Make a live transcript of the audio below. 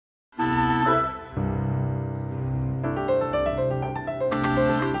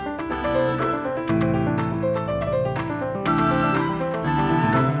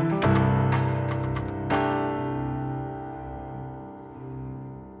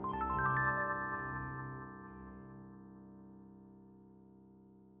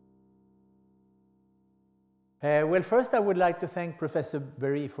Well, first I would like to thank Professor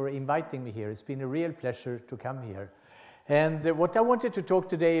Berry for inviting me here. It's been a real pleasure to come here. And what I wanted to talk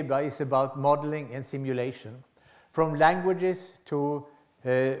today about is about modeling and simulation, from languages to,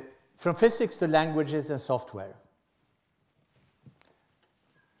 from physics to languages and software.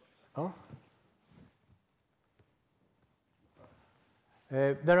 Oh.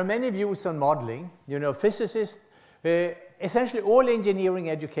 There are many views on modeling. You know, physicists, essentially all engineering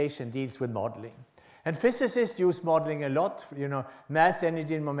education deals with modeling. And physicists use modeling a lot, you know, mass,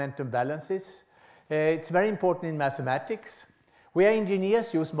 energy, and momentum balances. It's very important in mathematics. We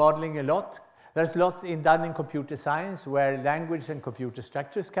engineers use modeling a lot. There's lots done in computer science where language and computer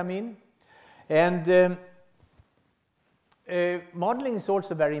structures come in. And modeling is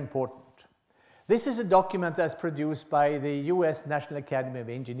also very important. This is a document that's produced by the US National Academy of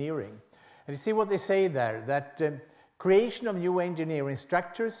Engineering. And you see what they say there, that creation of new engineering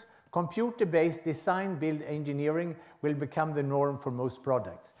structures, computer-based design-build engineering will become the norm for most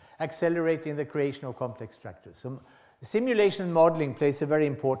products, accelerating the creation of complex structures. So simulation modeling plays a very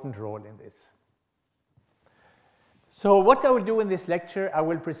important role in this. So what I will do in this lecture, I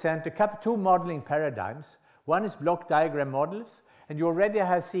will present two modeling paradigms. One is block diagram models, and you already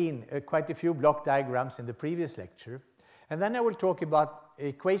have seen quite a few block diagrams in the previous lecture. And then I will talk about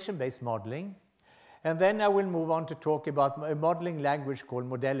equation-based modeling. And then I will move on to talk about a modeling language called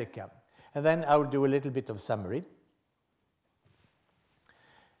Modelica. And then I will do a little bit of summary.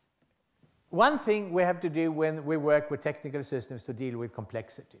 One thing we have to do when we work with technical systems to deal with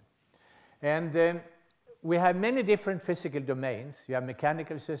complexity. And we have many different physical domains. You have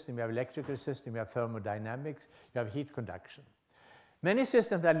mechanical system, you have electrical system, you have thermodynamics, you have heat conduction. Many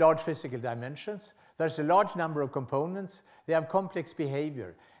systems have large physical dimensions. There's a large number of components. They have complex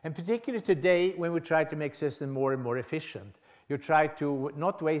behavior. And particularly today, when we try to make systems more and more efficient, you try to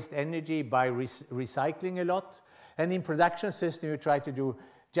not waste energy by recycling a lot. And in production system, you try to do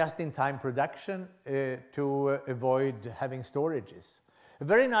just-in-time production to avoid having storages. A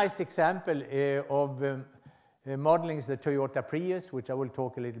very nice example of modeling is the Toyota Prius, which I will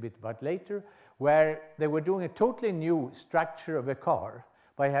talk a little bit about later, where they were doing a totally new structure of a car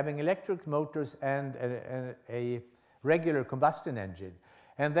by having electric motors and a regular combustion engine,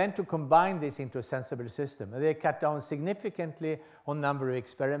 and then to combine this into a sensible system. And they cut down significantly on number of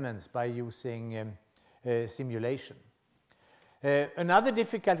experiments by using simulation. Another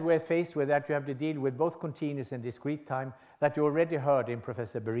difficulty we're faced with that you have to deal with both continuous and discrete time that you already heard in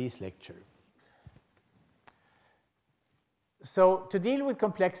Professor Berry's lecture. So to deal with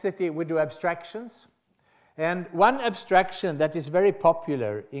complexity, we do abstractions. And one abstraction that is very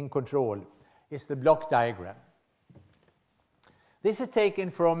popular in control is the block diagram. This is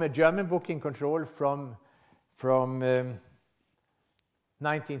taken from a German book in control from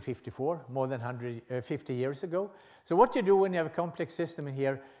 1954, more than 150 years ago. So what you do when you have a complex system in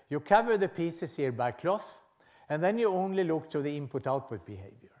here, you cover the pieces here by cloth, and then you only look to the input-output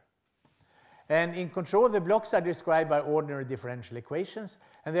behavior. And in control, the blocks are described by ordinary differential equations,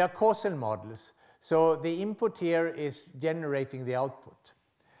 and they are causal models. So the input here is generating the output.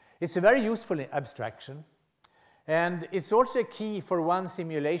 It's a very useful abstraction, and it's also a key for one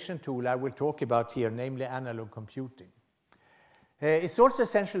simulation tool I will talk about here, namely analog computing. It's also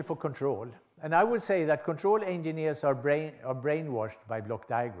essential for control, and I would say that control engineers are brainwashed by block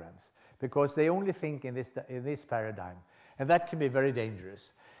diagrams because they only think in this paradigm, and that can be very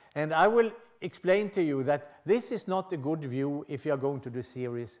dangerous. And I will explain to you that this is not a good view if you are going to do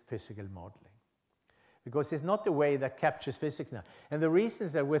serious physical modeling, because it's not the way that captures physics now. And the reason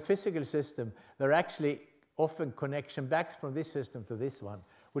is that with physical system, there are actually often connection backs from this system to this one,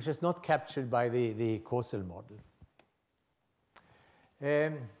 which is not captured by the causal model.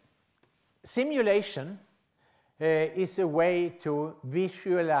 Simulation is a way to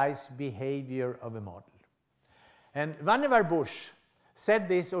visualize behavior of a model. And Vannevar Bush said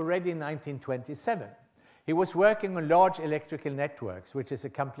this already in 1927. He was working on large electrical networks, which is a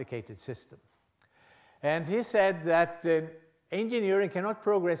complicated system. And he said that engineering cannot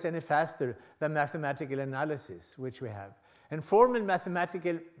progress any faster than mathematical analysis, which we have. And formal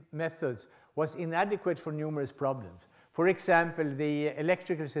mathematical methods was inadequate for numerous problems. For example, the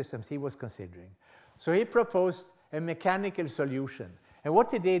electrical systems he was considering. So he proposed a mechanical solution. And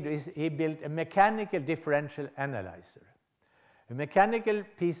what he did is he built a mechanical differential analyzer. A mechanical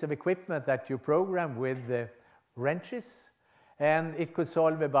piece of equipment that you program with wrenches, and it could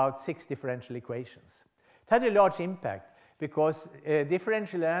solve about 6 differential equations. It had a large impact because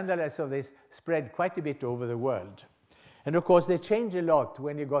differential analysis of this spread quite a bit over the world. And of course, they changed a lot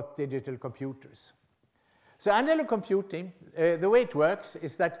when you got digital computers. So analog computing, the way it works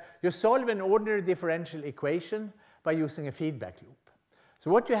is that you solve an ordinary differential equation by using a feedback loop.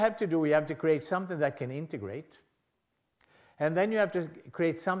 So what you have to do, you have to create something that can integrate, and then you have to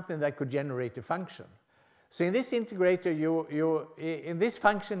create something that could generate a function. So in this integrator, in this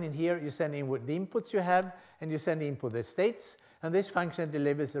function in here, you send in the inputs you have, and you send input the states, and this function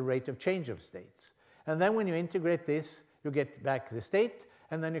delivers the rate of change of states. And then when you integrate this, you get back the state,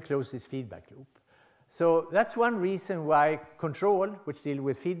 and then you close this feedback loop. So that's one reason why control, which deal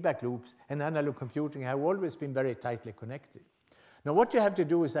with feedback loops, and analog computing have always been very tightly connected. Now what you have to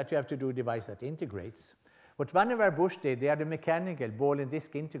do is that you have to do a device that integrates. What Vannevar Bush did, they had a mechanical ball and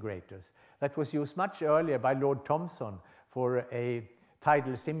disk integrators that was used much earlier by Lord Thomson for a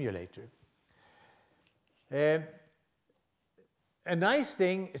tidal simulator. A nice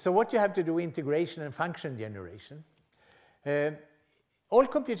thing, so what you have to do, integration and function generation. All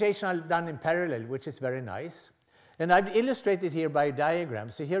computation are done in parallel, which is very nice. And I've illustrated here by a diagram.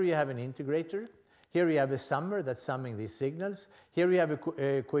 So here you have an integrator. Here you have a summer that's summing these signals. Here you have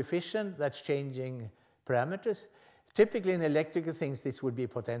a coefficient that's changing parameters. Typically in electrical things, this would be a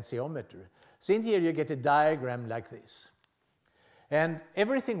potentiometer. So in here you get a diagram like this. And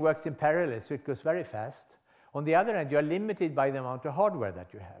everything works in parallel, so it goes very fast. On the other hand, you are limited by the amount of hardware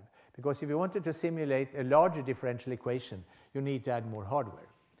that you have. Because if you wanted to simulate a larger differential equation, you need to add more hardware.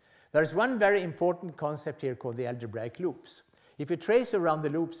 There's one very important concept here called the algebraic loops. If you trace around the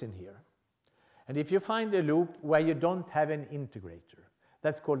loops in here, and if you find a loop where you don't have an integrator,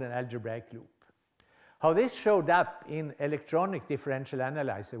 that's called an algebraic loop. How this showed up in electronic differential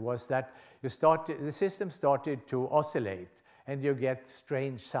analyzer was that the system started to oscillate, and you get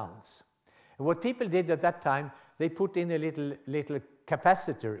strange sounds. And what people did at that time, they put in a little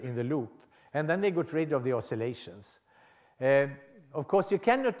capacitor in the loop, and then they got rid of the oscillations. Of course, you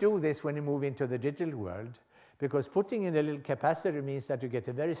cannot do this when you move into the digital world, because putting in a little capacitor means that you get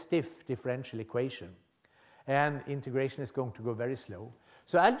a very stiff differential equation, and integration is going to go very slow.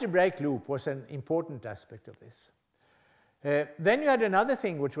 So algebraic loop was an important aspect of this. Then you had another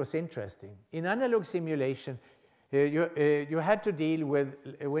thing which was interesting. In analog simulation, you had to deal with,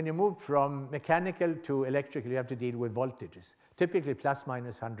 when you moved from mechanical to electrical, you have to deal with voltages, typically plus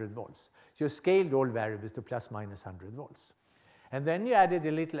minus 100 volts. You scaled all variables to plus minus 100 volts. And then you added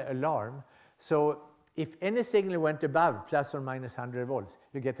a little alarm. So if any signal went above plus or minus 100 volts,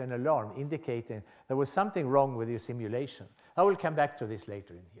 you get an alarm indicating there was something wrong with your simulation. I will come back to this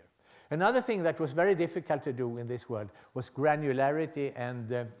later in here. Another thing that was very difficult to do in this world was granularity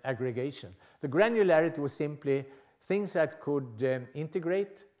and aggregation. The granularity was simply things that could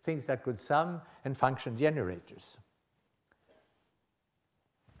integrate, things that could sum, and function generators.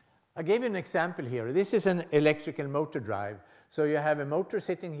 I gave you an example here. This is an electrical motor drive. So you have a motor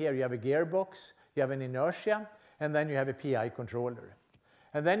sitting here, you have a gearbox, you have an inertia, and then you have a PI controller.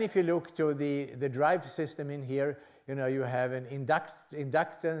 And then if you look to the drive system in here, you have an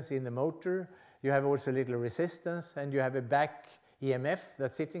inductance in the motor, you have also a little resistance, and you have a back EMF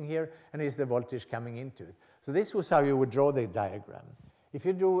that's sitting here, and is the voltage coming into it. So this was how you would draw the diagram. If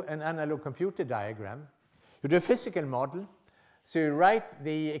you do an analog computer diagram, you do a physical model. So you write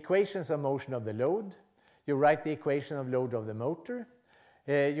the equations of motion of the load, you write the equation of load of the motor,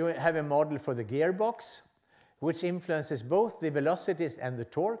 you have a model for the gearbox, which influences both the velocities and the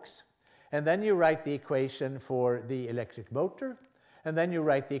torques, and then you write the equation for the electric motor, and then you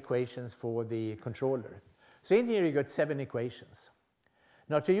write the equations for the controller. So in here you got 7 equations.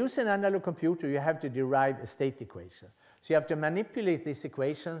 Now to use an analog computer, you have to derive a state equation. So you have to manipulate these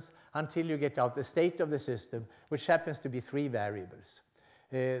equations until you get out the state of the system, which happens to be 3 variables.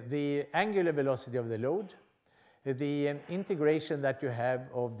 The angular velocity of the load, the integration that you have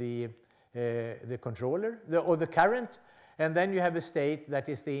of the controller, or the current, and then you have a state that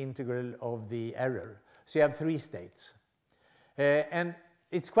is the integral of the error. So you have 3 states. And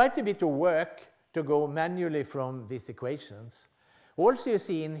it's quite a bit of work to go manually from these equations. Also you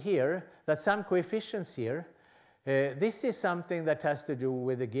see in here that some coefficients here, this is something that has to do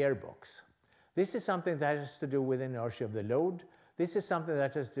with the gearbox. This is something that has to do with the inertia of the load. This is something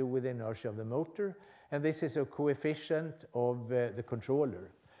that has to do with the inertia of the motor. And this is a coefficient of the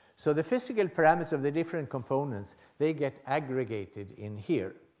controller. So the physical parameters of the different components, they get aggregated in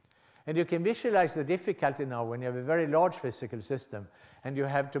here. And you can visualize the difficulty now when you have a very large physical system and you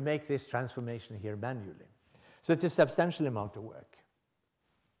have to make this transformation here manually. So it's a substantial amount of work.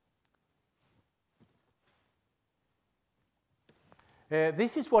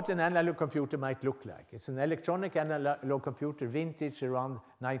 This is what an analog computer might look like. It's an electronic analog computer, vintage around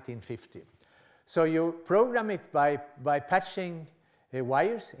 1950. So you program it by patching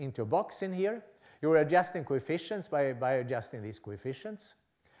wires into a box in here. You were adjusting coefficients by adjusting these coefficients.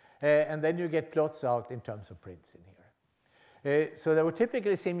 And then you get plots out in terms of prints in here. So there were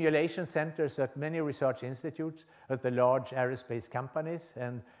typically simulation centers at many research institutes, at the large aerospace companies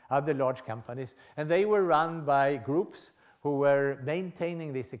and other large companies. And they were run by groups who were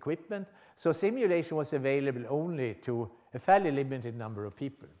maintaining this equipment. So simulation was available only to a fairly limited number of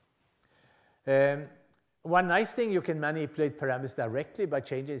people. One nice thing, you can manipulate parameters directly by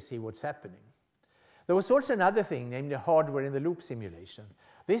changing and see what's happening. There was also another thing, namely hardware in the loop simulation.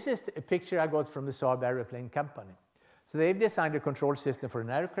 This is a picture I got from the Saab aeroplane company. So they've designed a control system for an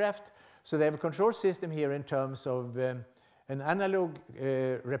aircraft. So they have a control system here in terms of an analog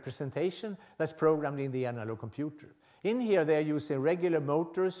representation that's programmed in the analog computer. In here, they are using regular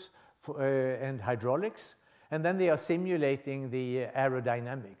motors and hydraulics, and then they are simulating the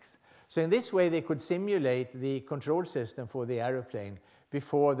aerodynamics. So in this way, they could simulate the control system for the aeroplane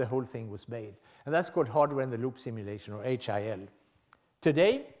before the whole thing was made. And that's called hardware in the loop simulation, or HIL.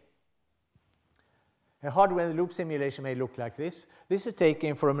 Today, a hardware in the loop simulation may look like this. This is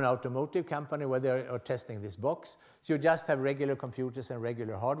taken from an automotive company where they are testing this box. So you just have regular computers and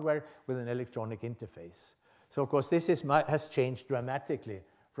regular hardware with an electronic interface. So of course, this has changed dramatically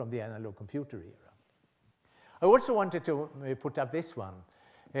from the analog computer era. I also wanted to put up this one.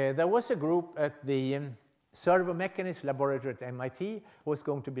 There was a group at the Servo Mechanism Laboratory at MIT who was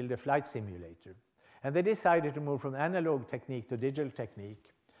going to build a flight simulator. And they decided to move from analog technique to digital technique.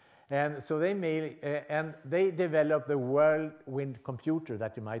 And so they developed the whirlwind computer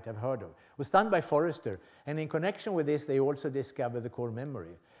that you might have heard of. It was done by Forrester. And in connection with this, they also discovered the core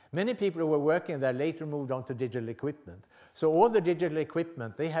memory. Many people who were working there later moved on to digital equipment. So all the digital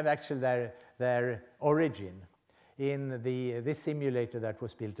equipment, they have actually their origin in this simulator that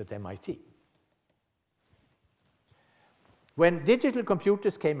was built at MIT. When digital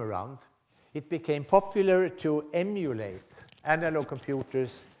computers came around, it became popular to emulate analog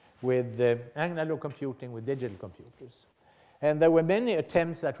computers with analog computing with digital computers. And there were many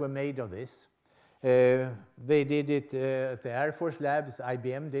attempts that were made on this. They did it at the Air Force labs,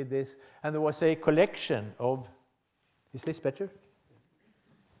 IBM did this, and there was a collection of, is this better?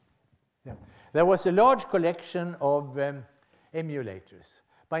 Yeah. There was a large collection of emulators.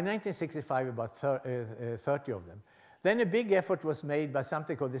 By 1965, about 30 of them. Then a big effort was made by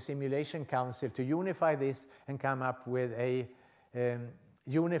something called the Simulation Council to unify this and come up with a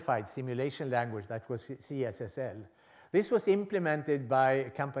unified simulation language that was CSSL. This was implemented by a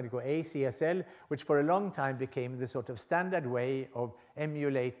company called ACSL, which for a long time became the sort of standard way of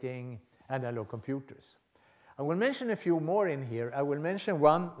emulating analog computers. I will mention a few more in here. I will mention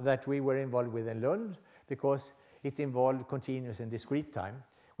one that we were involved with in Lunds because it involved continuous and discrete time.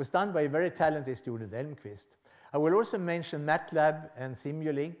 It was done by a very talented student, Elmqvist. I will also mention MATLAB and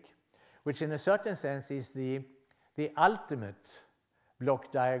Simulink, which in a certain sense is the ultimate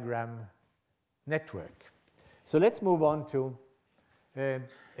block diagram network. So let's move on to,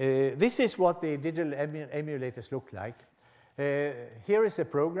 this is what the digital emulators look like. Here is a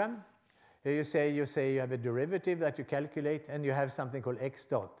program. You say you have a derivative that you calculate, and you have something called x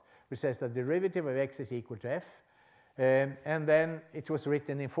dot, which says the derivative of x is equal to f. And then it was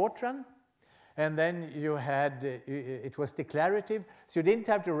written in Fortran. And then you had, it was declarative, so you didn't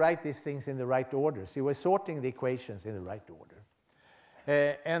have to write these things in the right order. So you were sorting the equations in the right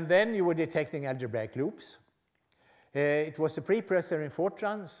order. And then you were detecting algebraic loops. It was a preprocessor in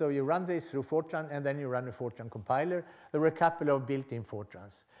Fortran, so you run this through Fortran, and then you run a Fortran compiler. There were a couple of built-in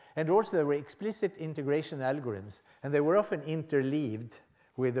Fortrans. And also there were explicit integration algorithms, and they were often interleaved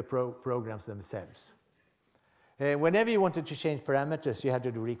with the programs themselves. Whenever you wanted to change parameters, you had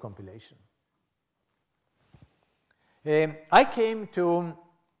to do recompilation. I came to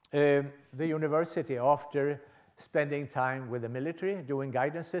the university after spending time with the military, doing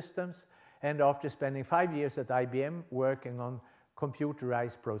guidance systems, and after spending 5 years at IBM working on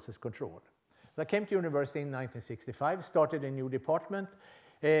computerized process control. So I came to university in 1965, started a new department.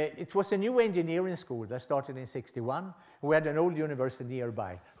 It was a new engineering school that started in 61. We had an old university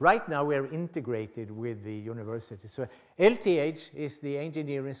nearby. Right now we are integrated with the university. So LTH is the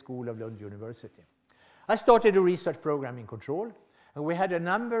engineering school of Lund University. I started a research program in control, and we had a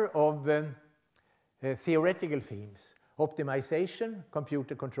number of theoretical themes: optimization,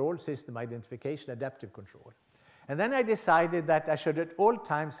 computer control, system identification, adaptive control. And then I decided that I should at all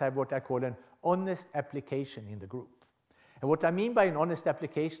times have what I call an honest application in the group. And what I mean by an honest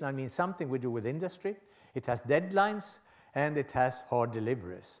application, I mean something we do with industry. It has deadlines, and it has hard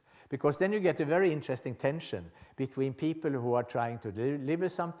deliveries. Because then you get a very interesting tension between people who are trying to deliver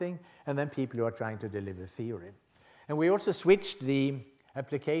something and then people who are trying to deliver theory. And we also switched the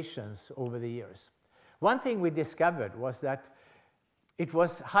applications over the years. One thing we discovered was that it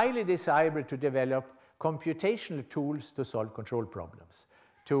was highly desirable to develop computational tools to solve control problems,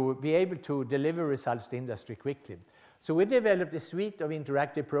 to be able to deliver results to industry quickly. So we developed a suite of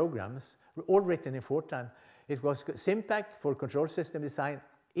interactive programs, all written in Fortran. It was SIMPAC for control system design,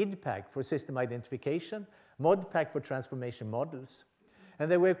 IDPAC for system identification, ModPAC for transformation models. And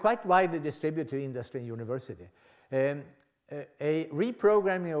they were quite widely distributed to industry and university. A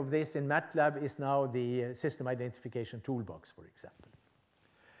reprogramming of this in MATLAB is now the system identification toolbox, for example.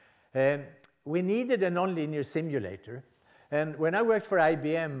 We needed a nonlinear simulator. And when I worked for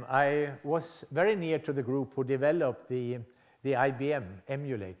IBM, I was very near to the group who developed the IBM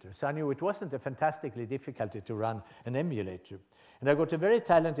emulator. So I knew it wasn't a fantastically difficult to run an emulator. And I got a very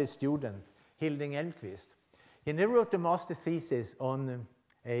talented student, Hilding Elmqvist. He wrote a master thesis on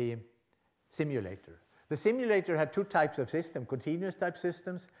a simulator. The simulator had two types of systems, continuous type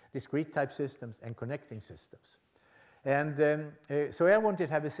systems, discrete type systems, and connecting systems. And so I wanted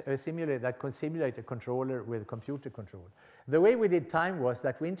to have a simulator that could simulate a controller with computer control. The way we did time was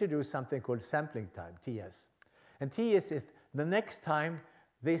that we introduced something called sampling time, TS. And TS is the next time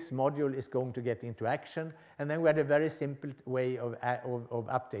this module is going to get into action, and then we had a very simple way of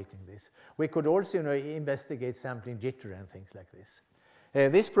updating this. We could also investigate sampling jitter and things like this.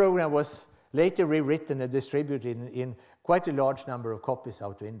 This program was later rewritten and distributed in quite a large number of copies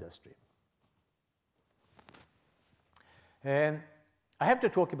out to industry. I have to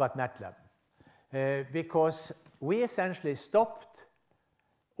talk about MATLAB because we essentially stopped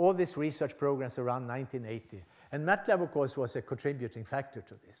all these research programs around 1980. And MATLAB, of course, was a contributing factor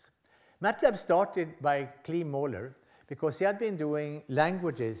to this. MATLAB started by Cleve Moller because he had been doing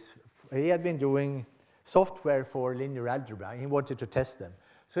languages, he had been doing software for linear algebra. He wanted to test them.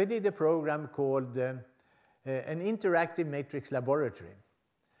 So he did a program called an interactive matrix laboratory.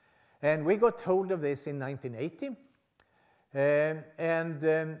 And we got hold of this in 1980.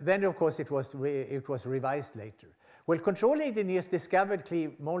 Then, of course, it was revised later. Well, control engineers discovered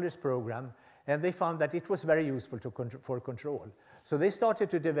Cleve Moller's program, and they found that it was very useful for control. So they started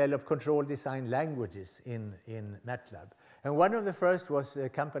to develop control design languages in MATLAB. And one of the first was a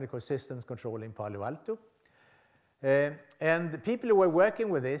company called Systems Control in Palo Alto. And the people who were working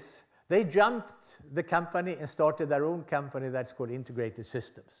with this, they jumped the company and started their own company that's called Integrated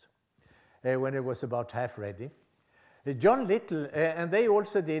Systems when it was about half ready. John Little, and they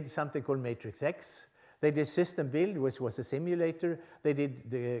also did something called Matrix X. They did system build, which was a simulator. They did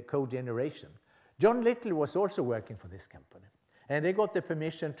the code generation. John Little was also working for this company. And they got the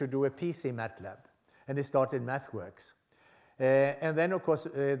permission to do a PC MATLAB. And they started MathWorks. And then, of course,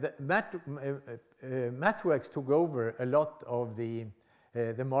 MathWorks took over a lot of the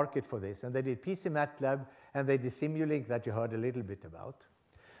market for this. And they did PC MATLAB, and they did Simulink that you heard a little bit about.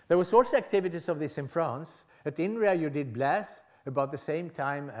 There was also activities of this in France. At INRIA, you did BLAS about the same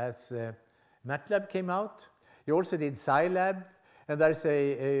time as MATLAB came out. You also did Scilab, and there's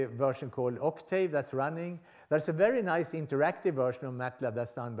a version called Octave that's running. There's a very nice interactive version of MATLAB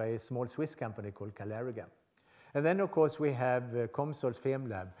that's done by a small Swiss company called Calariga. And then, of course, we have COMSOL's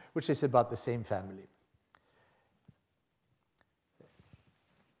FEMLab, which is about the same family.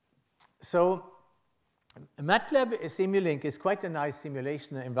 So MATLAB Simulink is quite a nice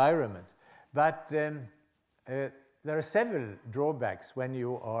simulation environment, but there are several drawbacks when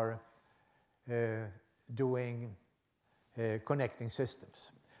you are doing connecting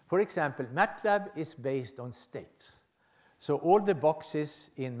systems. For example, MATLAB is based on states. So all the boxes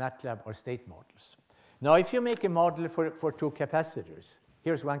in MATLAB are state models. Now, if you make a model for two capacitors,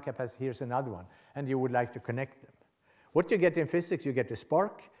 here's one capacitor, here's another one, and you would like to connect them. What you get in physics, you get a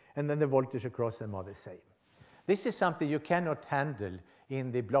spark, and then the voltage across them are the same. This is something you cannot handle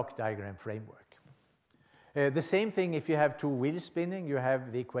in the block diagram framework. The same thing if you have two wheels spinning, you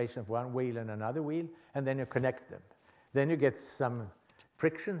have the equation of one wheel and another wheel, and then you connect them. Then you get some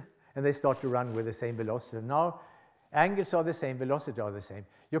friction, and they start to run with the same velocity. Now, angles are the same, velocity are the same.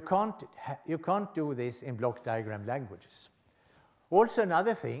 You can't do this in block diagram languages. Also,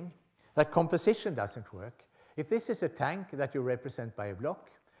 another thing, that composition doesn't work. If this is a tank that you represent by a block,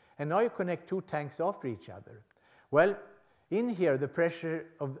 and now you connect two tanks after each other, well, in here, the pressure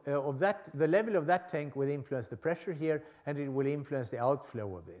the level of that tank will influence the pressure here, and it will influence the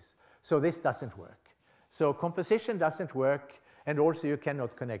outflow of this. So this doesn't work. So composition doesn't work, and also you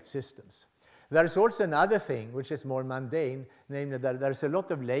cannot connect systems. There's also another thing, which is more mundane, namely that there's a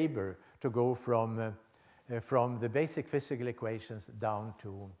lot of labor to go from the basic physical equations down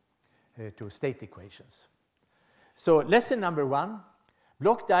to state equations. So lesson number 1,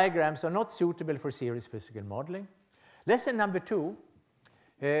 block diagrams are not suitable for series physical modeling. Lesson number 2,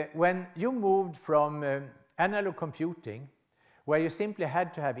 when you moved from analog computing, where you simply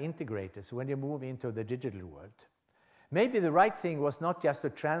had to have integrators when you move into the digital world, maybe the right thing was not just to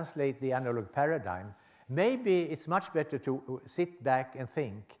translate the analog paradigm. Maybe it's much better to sit back and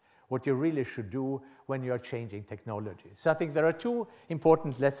think what you really should do when you are changing technology. So I think there are two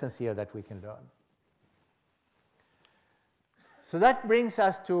important lessons here that we can learn. So that brings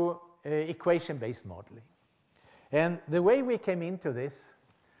us to equation-based modeling. And the way we came into this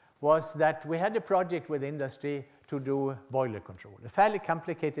was that we had a project with industry to do boiler control, a fairly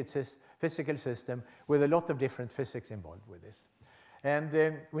complicated physical system with a lot of different physics involved with this.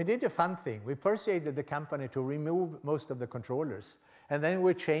 And we did a fun thing. We persuaded the company to remove most of the controllers, and then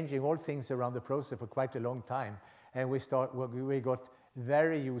we're changing all things around the process for quite a long time, and we got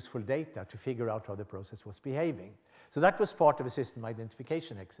very useful data to figure out how the process was behaving. So that was part of a system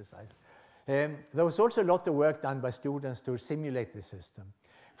identification exercise. There was also a lot of work done by students to simulate the system.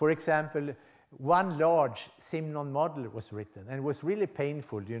 For example, one large Simnon model was written, and it was really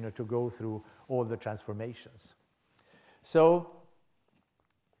painful, to go through all the transformations. So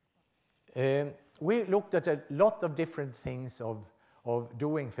we looked at a lot of different things of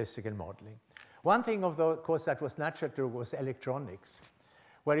doing physical modeling. One thing, of course, that was natural to was electronics,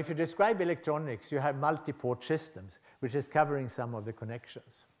 where if you describe electronics, you have multi-port systems, which is covering some of the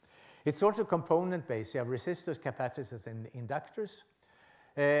connections. It's also component-based. You have resistors, capacitors, and inductors.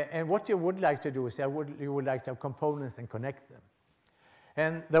 And what you would like to do is you would like to have components and connect them.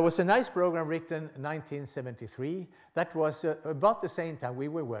 And there was a nice program written in 1973 that was about the same time we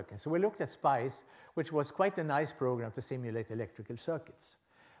were working. So we looked at SPICE, which was quite a nice program to simulate electrical circuits.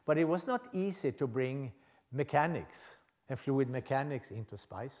 But it was not easy to bring mechanics and fluid mechanics into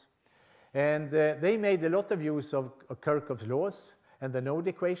SPICE. And they made a lot of use of Kirchhoff's laws and the node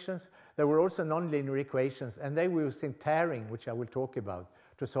equations. There were also nonlinear equations, and they were using tearing, which I will talk about,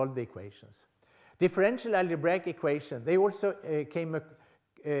 to solve the equations. Differential algebraic equation, they also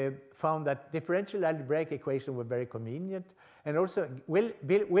found that differential algebraic equations were very convenient, and also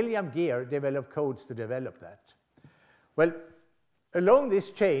William Gear developed codes to develop that. Well, along this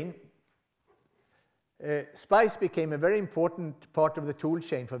chain, SPICE became a very important part of the tool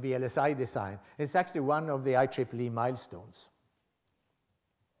chain for VLSI design. It's actually one of the IEEE milestones.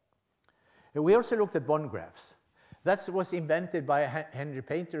 We also looked at bond graphs. That was invented by Henry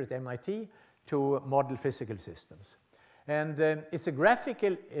Painter at MIT to model physical systems. And it's a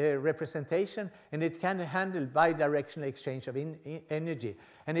graphical representation, and it can handle bidirectional exchange of energy.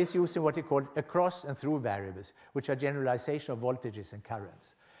 And it's using what he called across and through variables, which are generalization of voltages and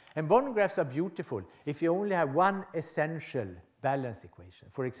currents. And bond graphs are beautiful if you only have one essential balance equation.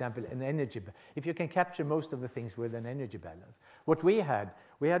 For example, an energy. If you can capture most of the things with an energy balance. What we had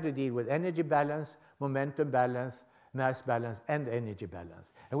to deal with energy balance, momentum balance, mass balance, and energy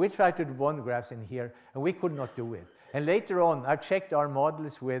balance. And we tried to do bond graphs in here, and we could not do it. And later on, I checked our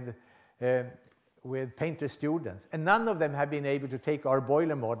models with Painter students, and none of them have been able to take our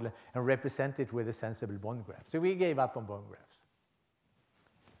boiler model and represent it with a sensible bond graph. So we gave up on bond graphs.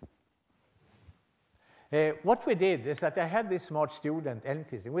 What we did is that I had this smart student,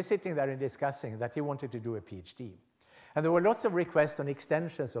 Elmqvist, and we're sitting there and discussing that he wanted to do a PhD. And there were lots of requests on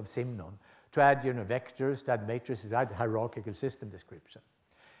extensions of Simnon to add vectors, to add matrices, to add hierarchical system description.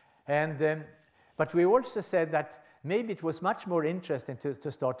 And, but we also said that maybe it was much more interesting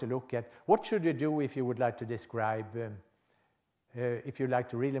to start to look at what should you do if you would like to describe, if you like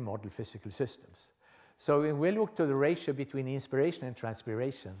to really model physical systems. So we looked to the ratio between inspiration and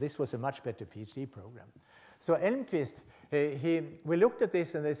transpiration. This was a much better PhD program. So Elmqvist, we looked at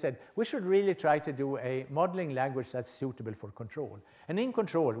this and they said, we should really try to do a modeling language that's suitable for control. And in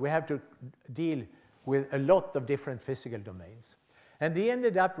control, we have to deal with a lot of different physical domains. And he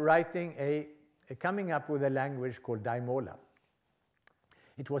ended up writing coming up with a language called Daimola.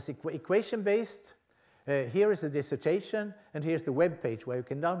 It was equation-based. Here is the dissertation, and here's the web page where you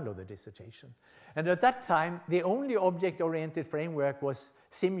can download the dissertation. And at that time, the only object-oriented framework was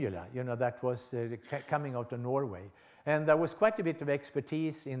Simula, that was coming out of Norway. And there was quite a bit of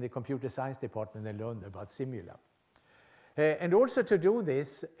expertise in the computer science department that learned about Simula. And also to do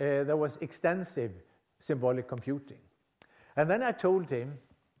this, there was extensive symbolic computing. And then I told him,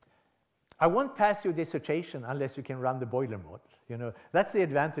 I won't pass your dissertation unless you can run the boiler model. That's the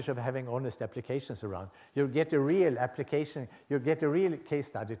advantage of having honest applications around. You'll get a real application, you'll get a real case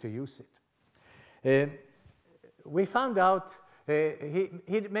study to use it. We found out,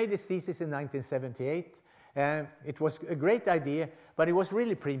 he made his thesis in 1978, and it was a great idea, but it was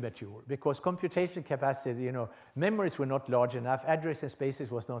really premature because computation capacity, memories were not large enough, address and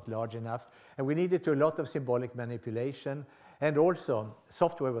spaces was not large enough, and we needed a lot of symbolic manipulation. And also,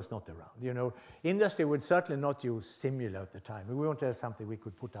 software was not around. You know, industry would certainly not use Simula at the time. We wanted to have something we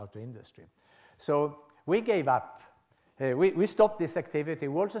could put out to industry. So we gave up. We stopped this activity.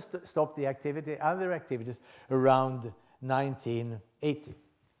 We also stopped the activity, other activities, around 1980.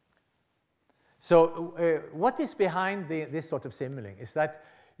 So what is behind this sort of simulating is that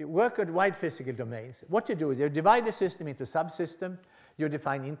you work at wide physical domains. What you do is you divide the system into subsystems, you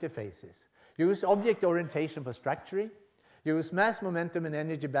define interfaces. You use object orientation for structuring. You use mass, momentum, and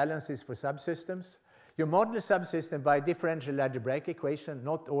energy balances for subsystems. You model a subsystem by differential algebraic equation,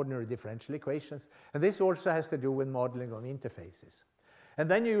 not ordinary differential equations. And this also has to do with modeling of interfaces. And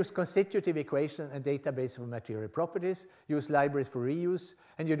then you use constitutive equation and database for material properties, use libraries for reuse,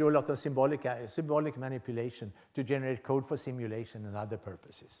 and you do a lot of symbolic manipulation to generate code for simulation and other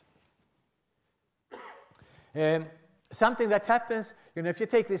purposes. Something that happens, you know, if you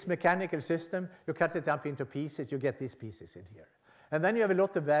take this mechanical system, you cut it up into pieces, you get these pieces in here. And then you have a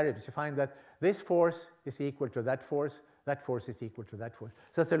lot of variables. You find that this force is equal to that force is equal to that force.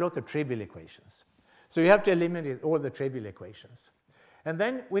 So it's a lot of trivial equations. So you have to eliminate all the trivial equations. And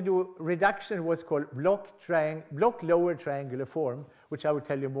then we do reduction in what's called block lower triangular form, which I will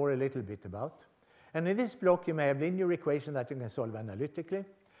tell you more a little bit about. And in this block, you may have linear equation that you can solve analytically.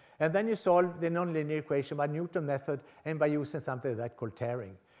 And then you solve the nonlinear equation by Newton method and by using something that's called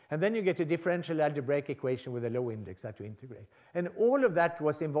tearing. And then you get a differential algebraic equation with a low index that you integrate. And all of that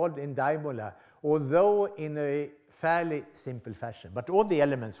was involved in Daimola, although in a fairly simple fashion. But all the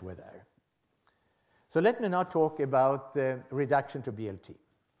elements were there. So let me now talk about reduction to BLT.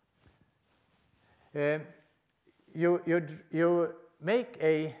 You make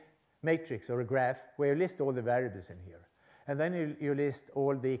a matrix or a graph where you list all the variables in here. And then you list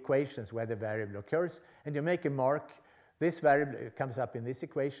all the equations where the variable occurs, and you make a mark. This variable comes up in this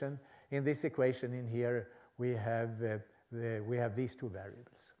equation. In this equation in here, we have these two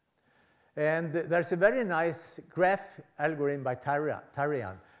variables. And there's a very nice graph algorithm by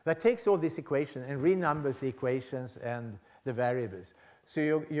Tarian that takes all these equations and renumbers the equations and the variables. So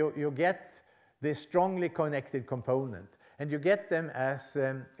you get this strongly connected component, and you get them as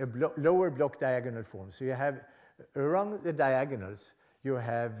a lower block diagonal form. So you have, around the diagonals, you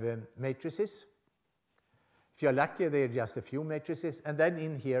have matrices. If you're lucky, they're just a few matrices, and then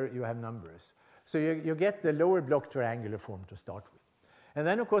in here you have numbers. So you get the lower block triangular form to start with. And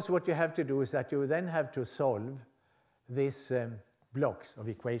then, of course, what you have to do is that you then have to solve these blocks of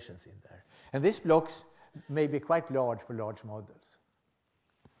equations in there. And these blocks may be quite large for large models.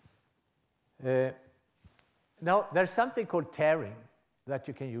 Now, there's something called tearing that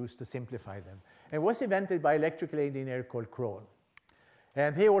you can use to simplify them. It was invented by an electrical engineer called Kroll.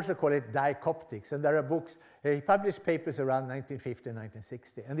 And he also called it dichoptics. And there are books. He published papers around 1950 and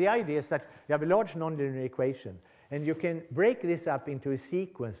 1960. And the idea is that you have a large nonlinear equation, and you can break this up into a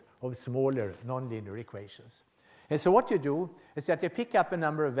sequence of smaller nonlinear equations. And so what you do is that you pick up a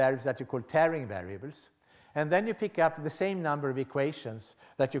number of variables that you call tearing variables, and then you pick up the same number of equations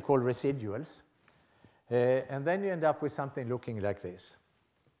that you call residuals. And then you end up with something looking like this.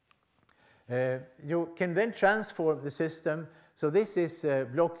 You can then transform the system. So this is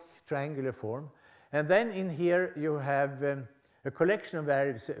block triangular form. And then in here you have a collection of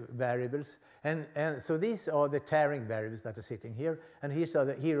variables. And so these are the tearing variables that are sitting here. And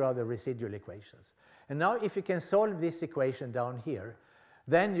here are the residual equations. And now if you can solve this equation down here,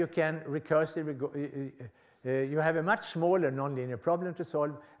 then you can recursively go, you have a much smaller nonlinear problem to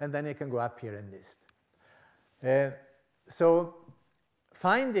solve, and then you can go up here and list. So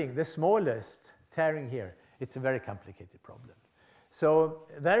finding the smallest tearing here, it's a very complicated problem. So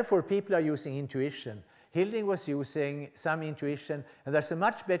therefore, people are using intuition. Hilding was using some intuition, and there's a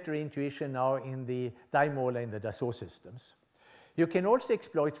much better intuition now in the Daimola in the Dassault systems. You can also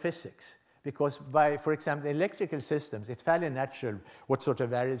exploit physics, because by, for example, electrical systems, it's fairly natural what sort of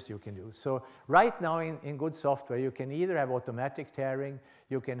variables you can use. So right now in good software, you can either have automatic tearing,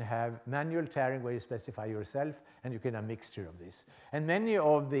 you can have manual tearing where you specify yourself, and you can have a mixture of this. And many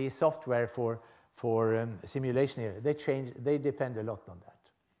of the software for simulation here, they depend a lot on that.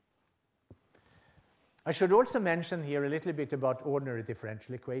 I should also mention here a little bit about ordinary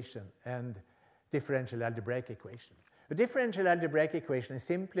differential equation and differential algebraic equation. A differential algebraic equation is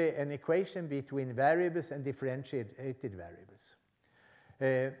simply an equation between variables and differentiated variables.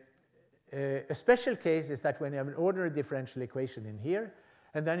 A special case is that when you have an ordinary differential equation in here,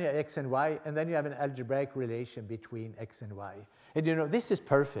 and then you have x and y, and then you have an algebraic relation between x and y. And you know, this is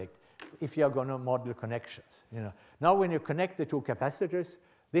perfect if you are going to model connections. You know, now when you connect the two capacitors,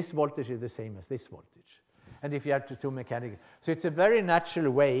 this voltage is the same as this voltage. And if you have two mechanical, so it's a very natural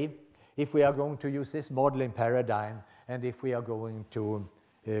way if we are going to use this modeling paradigm and if we are going to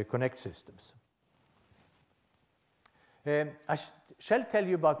connect systems. I shall tell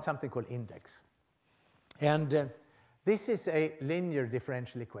you about something called index. And this is a linear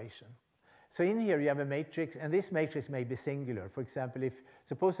differential equation. So in here you have a matrix, and this matrix may be singular. For example,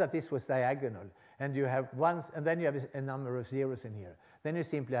 suppose that this was diagonal, and you have ones, and then you have a number of zeros in here. Then you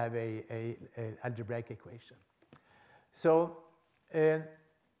simply have a algebraic equation. So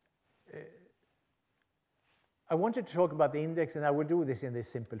I wanted to talk about the index, and I will do this in this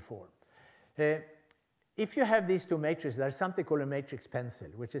simple form. If you have these two matrices, there's something called a matrix pencil,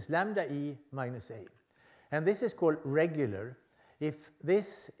 which is lambda E minus A. And this is called regular if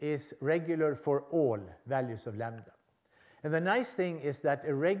this is regular for all values of lambda. And the nice thing is that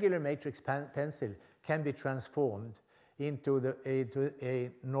a regular matrix pencil can be transformed into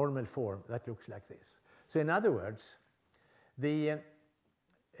a normal form that looks like this. So in other words, the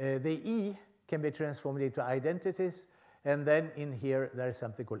E can be transformed into identities, and then in here there is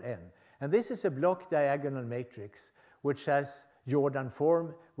something called N. And this is a block diagonal matrix which has Jordan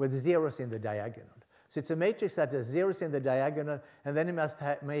form with zeros in the diagonal. So it's a matrix that has zeros in the diagonal, and then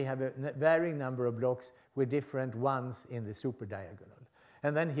it may have a varying number of blocks with different ones in the superdiagonal.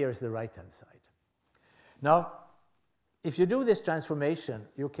 And then here's the right-hand side. Now, if you do this transformation,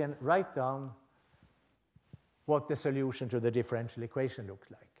 you can write down what the solution to the differential equation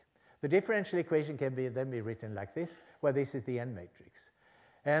looks like. The differential equation can then be written like this, where this is the N matrix.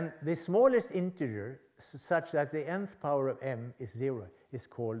 And the smallest integer, such that the nth power of m is 0, is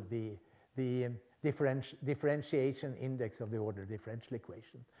called the differentiation index of the order differential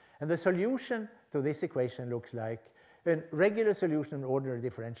equation. And the solution to this equation looks like a regular solution of an ordinary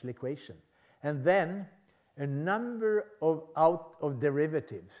differential equation. And then a number of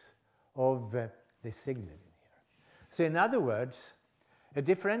derivatives of this signal in here. So in other words, a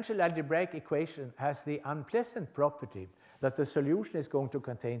differential algebraic equation has the unpleasant property that the solution is going to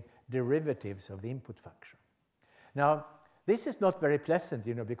contain derivatives of the input function. Now, this is not very pleasant,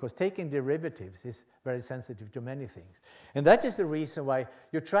 because taking derivatives is very sensitive to many things. And that is the reason why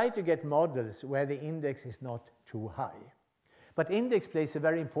you try to get models where the index is not too high. But index plays a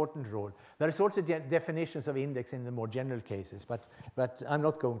very important role. There is also definitions of index in the more general cases, but I'm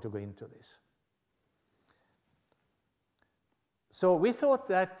not going to go into this. So we thought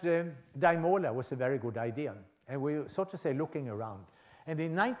that Daimola was a very good idea, and we were, so to say, looking around. And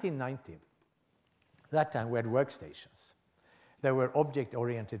in 1990, that time we had workstations. There were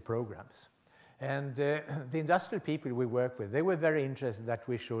object-oriented programs. And the industrial people we work with, they were very interested that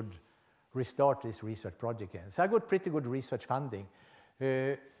we should restart this research project again. So I got pretty good research funding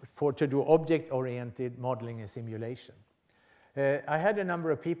to do object-oriented modeling and simulation. I had a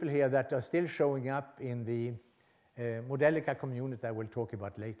number of people here that are still showing up in the Modelica community I will talk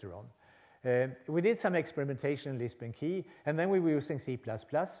about later on. We did some experimentation in Lisp and Key, and then we were using C++,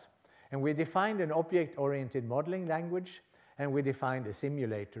 and we defined an object-oriented modeling language, and we defined a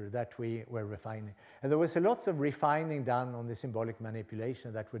simulator that we were refining. And there was lots of refining done on the symbolic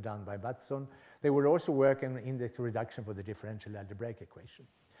manipulation that were done by Batson. They were also working on index reduction for the differential algebraic equation.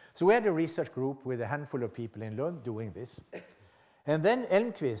 So we had a research group with a handful of people in Lund doing this. And then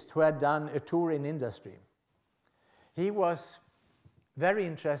Elmqvist, who had done a tour in industry, he was very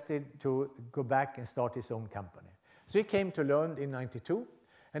interested to go back and start his own company. So he came to Lund in '92,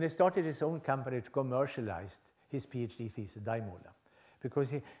 and he started his own company to commercialize his PhD thesis, Daimola,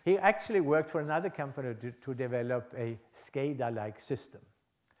 because he actually worked for another company to develop a SCADA-like system.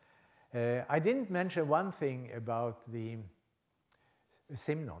 I didn't mention one thing about the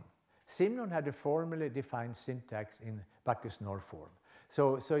Simnon. Simnon had a formally defined syntax in Bacchus-Nor form.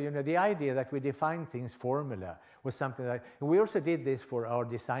 So the idea that we define things formula was something that, and we also did this for our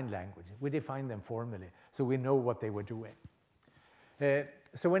design language. We defined them formally, so we know what they were doing.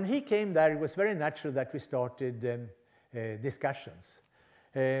 So when he came there, it was very natural that we started discussions.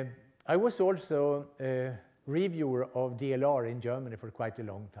 I was also a reviewer of DLR in Germany for quite a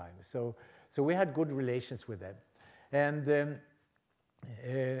long time, so we had good relations with them. And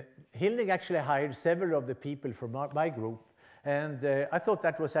Hilding actually hired several of the people from my group, and I thought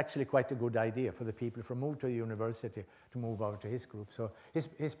that was actually quite a good idea for the people from moved to the university to move over to his group. So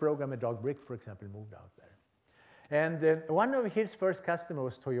his program at Dog Brick, for example, moved out there. And one of his first customers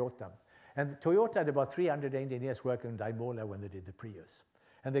was Toyota. And Toyota had about 300 engineers working on Daimola when they did the Prius.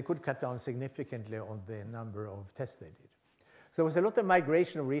 And they could cut down significantly on the number of tests they did. So there was a lot of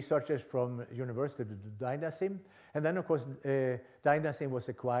migration of researchers from university to Dynasim. And then, of course, Dynasim was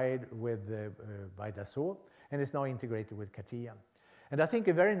acquired by Dassault and is now integrated with CATIA. And I think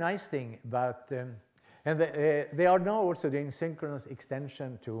a very nice thing about, they are now also doing synchronous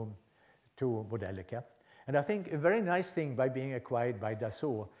extension to Modelica. And I think a very nice thing by being acquired by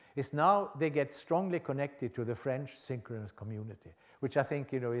Dassault is now they get strongly connected to the French synchronous community, which I think,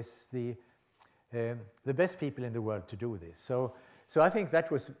 is the best people in the world to do this. So I think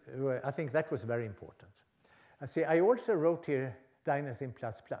that was very important. I see. I also wrote here Dynasym++.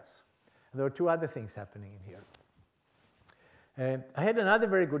 There were two other things happening in here. I had another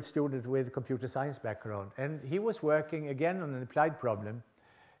very good student with computer science background, and he was working again on an applied problem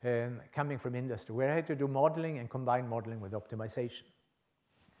coming from industry, where I had to do modeling and combine modeling with optimization.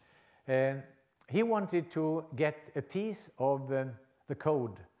 He wanted to get a piece of the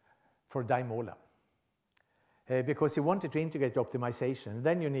code for Daimola because he wanted to integrate optimization.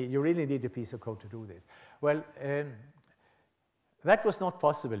 Then you really need a piece of code to do this. Well, that was not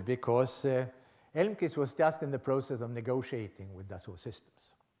possible because Elmqvist was just in the process of negotiating with Dassault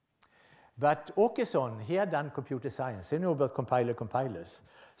Systems. But Åkesson, he had done computer science. He knew about compilers.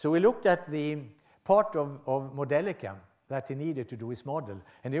 So we looked at the part of Modelica that he needed to do his model,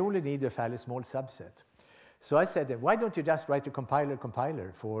 and he only needed a fairly small subset. So I said, why don't you just write a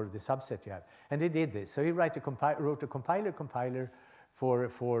compiler for the subset you have? And he did this. So he wrote a compiler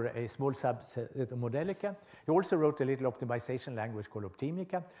for a small subset of Modelica. He also wrote a little optimization language called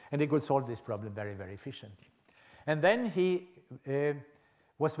Optimica, and he could solve this problem very, very efficiently. And then he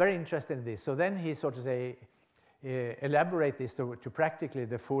was very interested in this. So then he sort of elaborate this to practically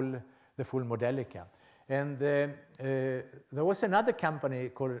the full Modelica. And there was another company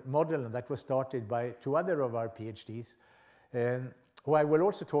called Modelon that was started by two other of our PhDs, who I will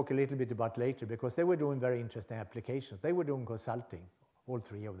also talk a little bit about later, because they were doing very interesting applications. They were doing consulting, all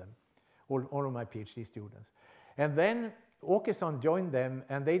three of them, all of my PhD students. And then Åkesson joined them,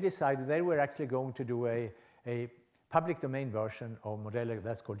 and they decided they were actually going to do a public domain version of Modelica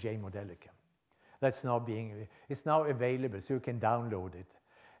that's called JModelica. That's now it's now available, so you can download it.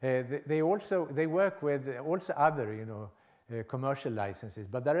 They work with also other, commercial licenses,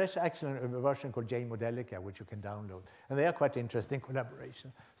 but there is actually a version called JModelica which you can download, and they are quite interesting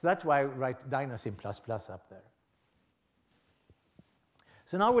collaboration. So that's why I write Dynasym++ up there.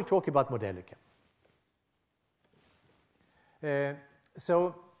 So now we'll talk about Modelica.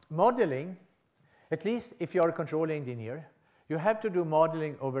 So modeling, at least if you are a control engineer, you have to do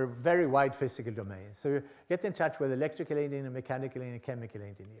modeling over very wide physical domains. So you get in touch with electrical engineering, mechanical engineering, chemical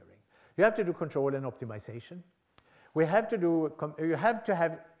engineering. You have to do control and optimization. You have to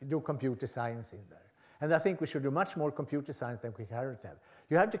do computer science in there. And I think we should do much more computer science than we currently have.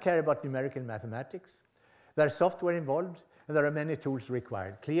 You have to care about numerical mathematics. There's software involved, and there are many tools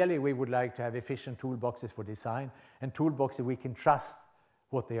required. Clearly, we would like to have efficient toolboxes for design and toolboxes we can trust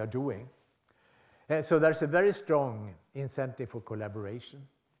what they are doing. So there's a very strong incentive for collaboration.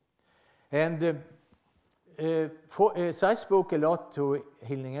 And so I spoke a lot to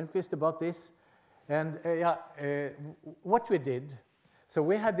Hilding Elmqvist about this. And what we did, so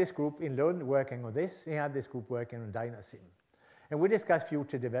we had this group in Lund working on this. He had this group working on Dynasym. And we discussed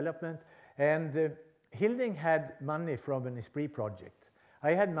future development. And Hilding had money from an Esprit project.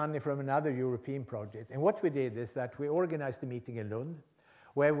 I had money from another European project. And what we did is that we organized a meeting in Lund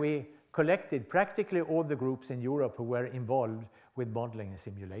where we collected practically all the groups in Europe who were involved with modeling and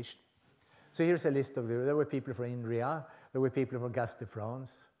simulation. So here's a list of there were people from INRIA, there were people from Gaz de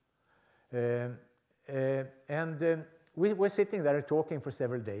France. We were sitting there talking for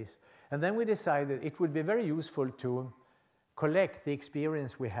several days. And then we decided it would be very useful to collect the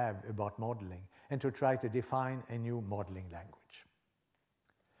experience we have about modeling and to try to define a new modeling language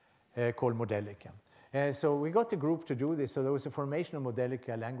called Modelica. So we got a group to do this. So there was a formation of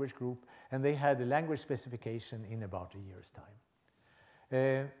Modelica language group, and they had a language specification in about a year's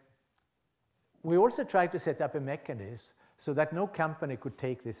time. We also tried to set up a mechanism so that no company could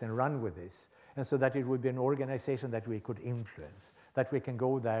take this and run with this, and so that it would be an organization that we could influence, that we can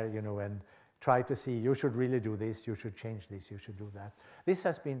go there, and try to see, you should really do this, you should change this, you should do that. This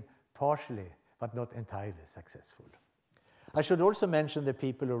has been partially, but not entirely successful. I should also mention the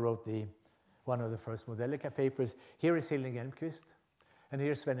people who wrote one of the first Modelica papers. Here is Hilding Elmqvist, and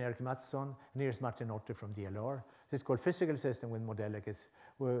here's Sven-Erik Mattsson, and here's Martin Otter from DLR. This is called Physical System with Modelica. It's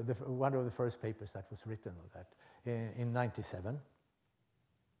one of the first papers that was written on that in 97.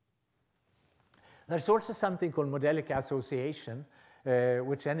 There's also something called Modelica Association,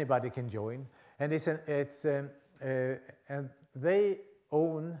 which anybody can join, and and they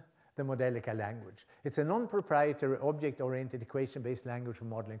own the Modelica language. It's a non-proprietary, object-oriented, equation-based language for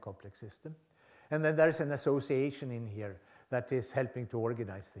modeling complex systems. And then there's an association in here that is helping to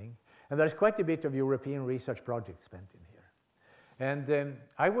organize things. And there's quite a bit of European research projects spent in here. And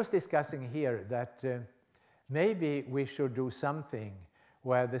I was discussing here that maybe we should do something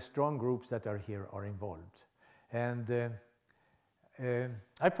where the strong groups that are here are involved. And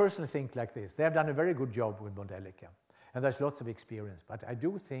I personally think like this. They have done a very good job with Modelica, and there's lots of experience. But I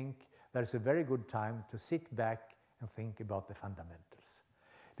do think there's a very good time to sit back and think about the fundamentals.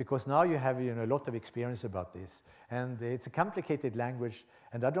 Because now you have a lot of experience about this, and it's a complicated language,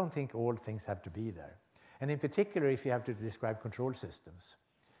 and I don't think all things have to be there. And in particular, if you have to describe control systems,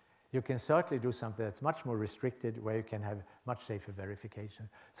 you can certainly do something that's much more restricted, where you can have much safer verification.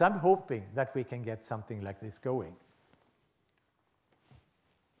 So I'm hoping that we can get something like this going.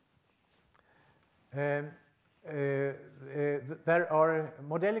 There are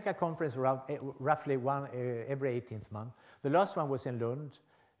Modelica conferences around roughly one every 18th month. The last one was in Lunds.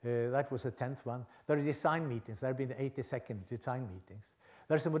 That was the 10th one. There are design meetings. There have been 82nd design meetings.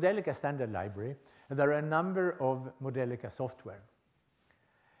 There's a Modelica standard library, and there are a number of Modelica software.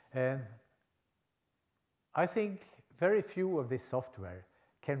 I think very few of this software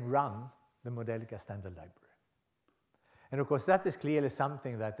can run the Modelica standard library. And of course, that is clearly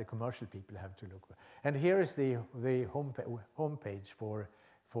something that the commercial people have to look for. And here is the homepage for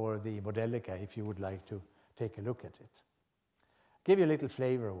the Modelica, if you would like to take a look at it. Give you a little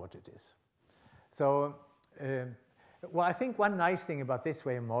flavor of what it is. So, well, I think one nice thing about this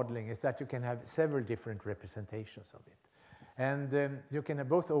way of modeling is that you can have several different representations of it. And you can have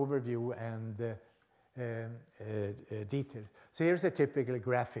both overview and detail. So here's a typical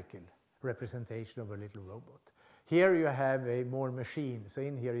graphical representation of a little robot. Here you have a more machine. So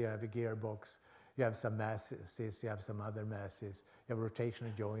in here you have a gearbox, you have some masses, you have some other masses, you have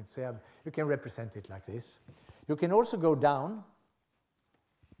rotational joints. So you can represent it like this. You can also go down.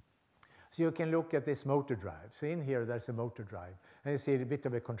 So you can look at this motor drive. So in here there's a motor drive, and you see a bit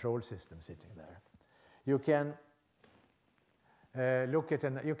of a control system sitting there. You can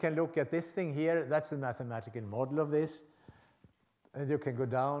look at this thing here. That's the mathematical model of this. And you can go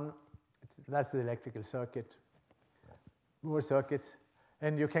down. That's the electrical circuit. More circuits.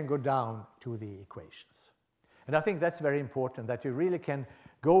 And you can go down to the equations. And I think that's very important, that you really can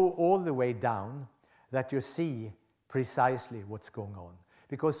go all the way down, that you see precisely what's going on.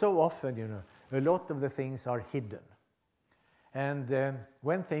 Because so often, a lot of the things are hidden. And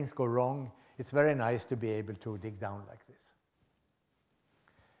when things go wrong, it's very nice to be able to dig down like this.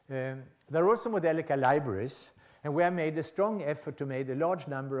 There are also Modelica libraries, and we have made a strong effort to make a large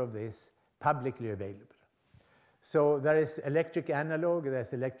number of these publicly available. So there is electric analog,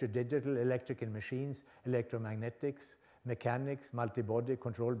 there's electric digital, electrical machines, electromagnetics, mechanics, multi-body,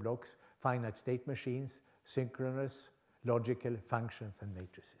 control blocks, finite state machines, synchronous, logical, functions, and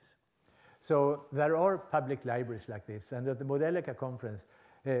matrices. So there are public libraries like this, and at the Modelica conference,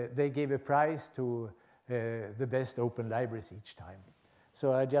 they gave a prize to the best open libraries each time.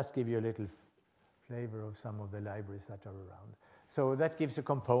 So I just give you a little flavor of some of the libraries that are around. So that gives you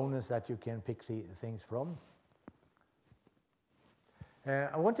components that you can pick things from.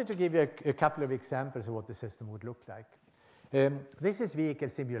 I wanted to give you a couple of examples of what the system would look like. This is vehicle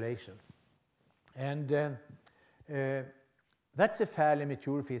simulation. And that's a fairly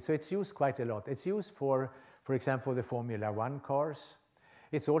mature field, so it's used quite a lot. It's used for example, the Formula 1 cars.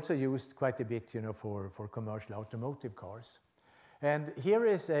 It's also used quite a bit, for commercial automotive cars. And here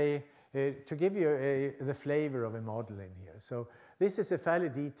is to give you the flavor of a model in here. So this is a fairly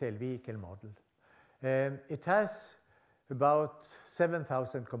detailed vehicle model. It has about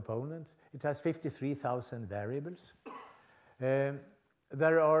 7,000 components. It has 53,000 variables. There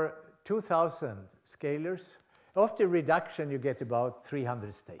are 2,000 scalars. After reduction, you get about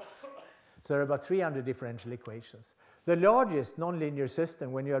 300 states. So there are about 300 differential equations. The largest nonlinear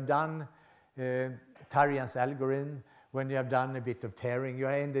system, when you have done Tarjan's algorithm, when you have done a bit of tearing, you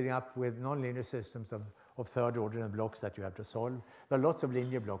are ending up with nonlinear systems of third order blocks that you have to solve. There are lots of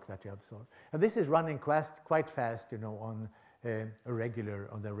linear blocks that you have to solve. And this is running quite fast, on the regular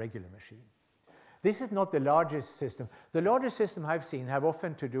machine. This is not the largest system. The largest system I've seen have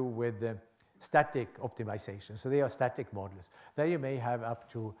often to do with static optimization. So they are static models. There you may have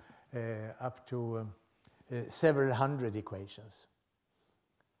up to several hundred equations.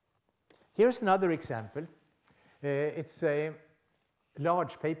 Here's another example. It's a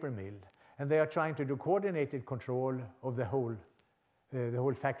large paper mill, and they are trying to do coordinated control of the whole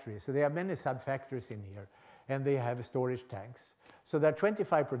factory. So there are many sub-factories in here, and they have storage tanks. So there are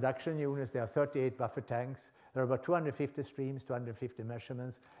 25 production units, there are 38 buffer tanks, there are about 250 streams, 250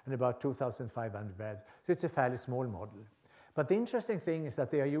 measurements, and about 2,500 beds. So it's a fairly small model. But the interesting thing is that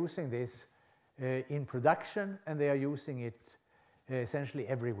they are using this in production, and they are using it essentially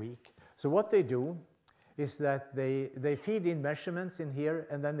every week. So what they do is that they feed in measurements in here,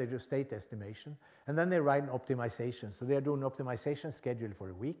 and then they do state estimation, and then they write an optimization. So they are doing an optimization schedule for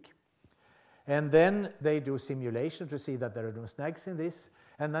a week. And then they do simulation to see that there are no snags in this,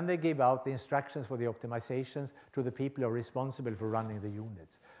 and then they give out the instructions for the optimizations to the people who are responsible for running the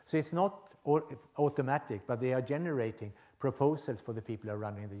units. So it's not automatic, but they are generating proposals for the people who are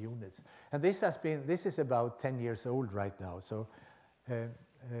running the units. And this is about 10 years old right now. So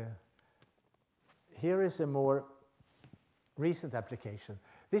here is a more recent application.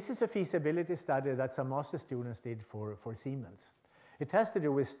 This is a feasibility study that some master students did for Siemens. It has to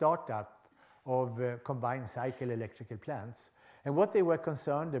do with startup of combined cycle electrical plants. And what they were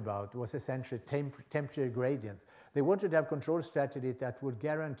concerned about was essentially temperature gradient. They wanted to have control strategy that would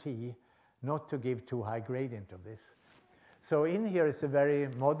guarantee not to give too high gradient of this. So in here is a very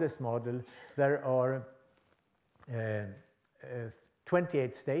modest model. There are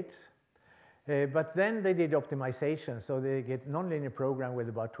 28 states. But then they did optimization, so they get nonlinear program with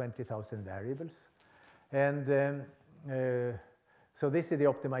about 20,000 variables. And so this is the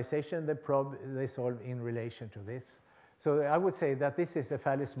optimization they solve in relation to this. So I would say that this is a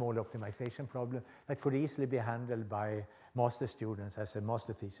fairly small optimization problem that could easily be handled by master students as a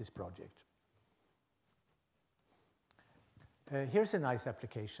master thesis project. Here's a nice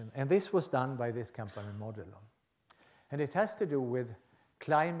application, and this was done by this company, Modelon. And it has to do with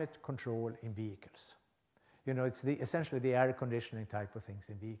climate control in vehicles. You know, it's essentially the air conditioning type of things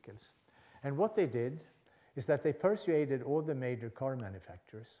in vehicles. And what they did is that they persuaded all the major car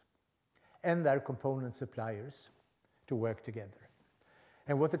manufacturers and their component suppliers to work together.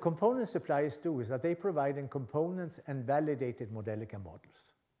 And what the component suppliers do is that they provide components and validated Modelica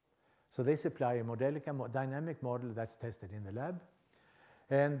models. So they supply a Modelica dynamic model that's tested in the lab.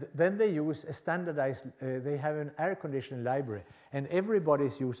 And then they use a standardized, they have an air conditioning library, and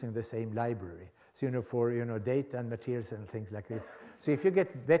everybody's using the same library. So, you know, for, you know, data and materials and things like this. So if you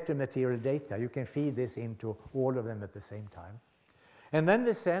get better material data, you can feed this into all of them at the same time. And then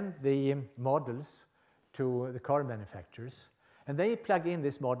they send the models to the car manufacturers, and they plug in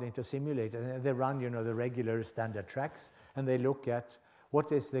this model into a simulator, and they run, you know, the regular standard tracks, and they look at what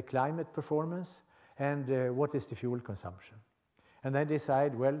is the climate performance and what is the fuel consumption. And then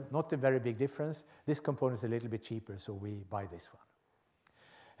decide, well, not a very big difference. This component is a little bit cheaper, so we buy this one.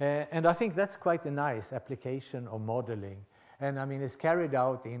 And I think that's quite a nice application of modeling. And I mean, it's carried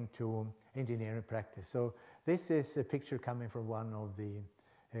out into engineering practice. So this is a picture coming from one of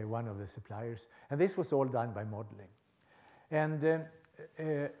the suppliers. And this was all done by modeling. And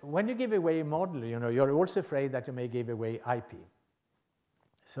when you give away a model, you know, you're also afraid that you may give away IP.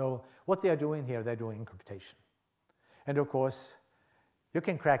 So what they are doing here, they're doing computation. And of course, you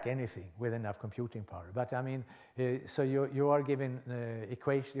can crack anything with enough computing power. But I mean, so you are giving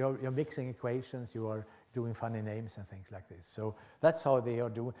equations, you're mixing equations, you are doing funny names and things like this. So that's how they are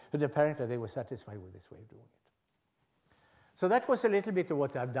doing. But apparently they were satisfied with this way of doing it. So that was a little bit of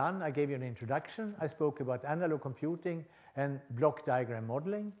what I've done. I gave you an introduction. I spoke about analog computing and block diagram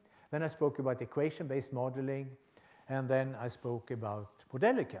modeling. Then I spoke about equation-based modeling. And then I spoke about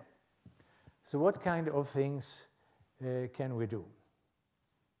Modelica. So what kind of things can we do?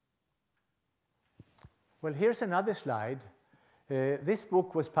 Well, here's another slide. This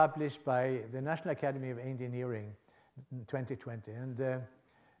book was published by the National Academy of Engineering in 2020. And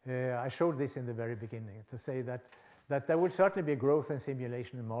I showed this in the very beginning to say that there will certainly be growth in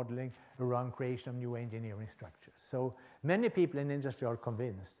simulation and modeling around creation of new engineering structures. So many people in industry are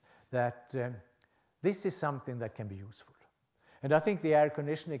convinced that this is something that can be useful. And I think the air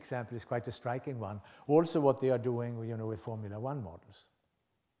conditioning example is quite a striking one. Also what they are doing, you know, with Formula One models.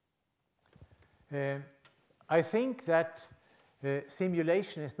 I think that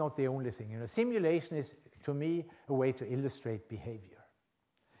simulation is not the only thing. You know, simulation is, to me, a way to illustrate behavior.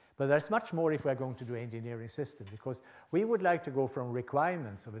 But there's much more if we're going to do engineering systems, because we would like to go from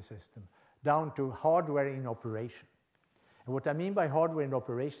requirements of a system down to hardware in operation. And what I mean by hardware in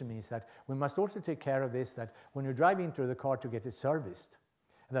operation means that we must also take care of this, that when you drive into the car to get it serviced,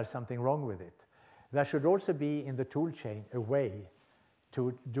 and there's something wrong with it, there should also be in the tool chain a way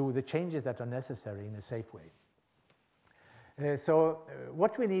to do the changes that are necessary in a safe way. So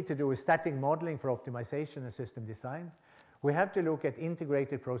what we need to do is static modeling for optimization and system design. We have to look at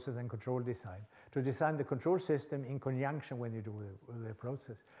integrated process and control design to design the control system in conjunction when you do the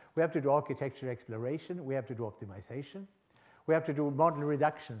process. We have to do architecture exploration. We have to do optimization. We have to do model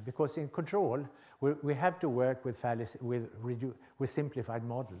reduction, because in control, we have to work with simplified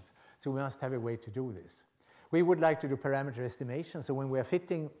models. So we must have a way to do this. We would like to do parameter estimation. So when we are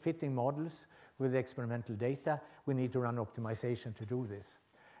fitting models with experimental data, we need to run optimization to do this.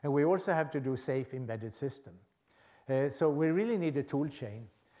 And we also have to do safe embedded system. So we really need a tool chain.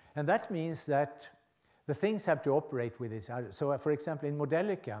 And that means that the things have to operate with each other. So for example, in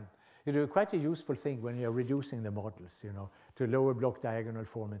Modelica, you do quite a useful thing when you're reducing the models, to lower block diagonal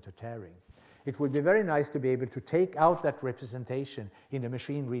form and to tearing. It would be very nice to be able to take out that representation in a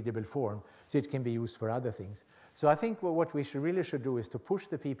machine-readable form so it can be used for other things. So I think what we really should do is to push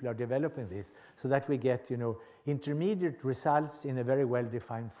the people who are developing this so that we get, intermediate results in a very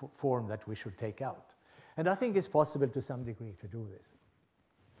well-defined form that we should take out. And I think it's possible to some degree to do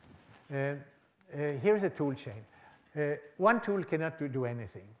this. Here's a tool chain. One tool cannot do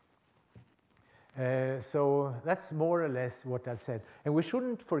anything. So that's more or less what I said. And we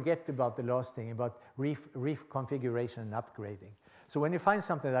shouldn't forget about the last thing, about reconfiguration and upgrading. So when you find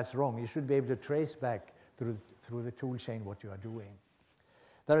something that's wrong, you should be able to trace back through the tool chain what you are doing.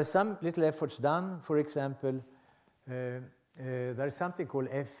 There are some little efforts done. For example, there is something called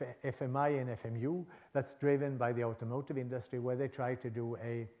FMI and FMU that's driven by the automotive industry, where they try to do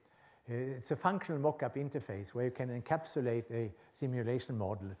it's a functional mock-up interface where you can encapsulate a simulation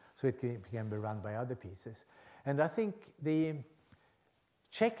model so it can be run by other pieces. And I think the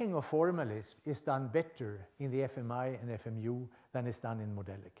checking of formalism is done better in the FMI and FMU than is done in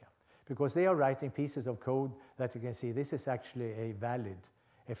Modelica, because they are writing pieces of code that you can see this is actually a valid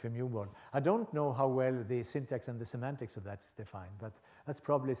FMU model. I don't know how well the syntax and the semantics of that is defined, but that's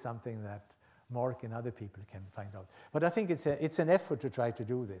probably something that Mark and other people can find out. But I think it's an effort to try to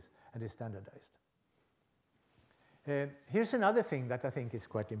do this, and it's standardized. Here's another thing that I think is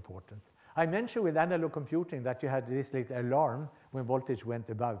quite important. I mentioned with analog computing that you had this little alarm when voltage went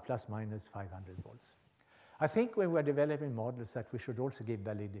above plus minus 500 volts. I think when we're developing models that we should also give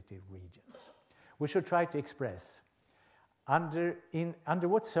validity regions. We should try to express under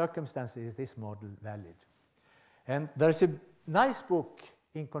what circumstances is this model valid. And there's a nice book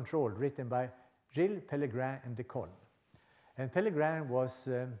in Control written by Gilles, Pellegrin, and Decolme. And Pellegrin was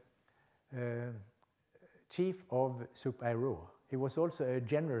chief of Sup Aero. He was also a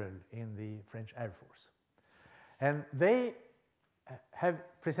general in the French Air Force. And they have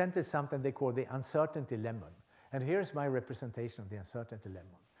presented something they call the uncertainty lemon. And here's my representation of the uncertainty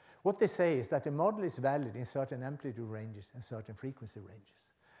lemon. What they say is that a model is valid in certain amplitude ranges and certain frequency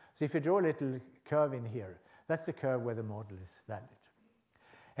ranges. So if you draw a little curve in here, that's the curve where the model is valid.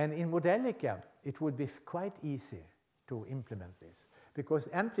 And in Modelica, it would be quite easy to implement this, because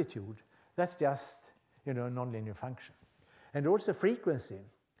amplitude, that's just a nonlinear function. And also frequency.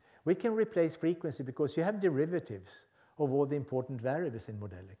 We can replace frequency because you have derivatives of all the important variables in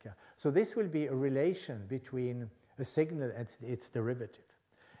Modelica. So this will be a relation between a signal and its derivative.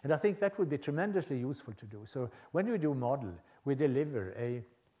 And I think that would be tremendously useful to do. So when we do model, we deliver a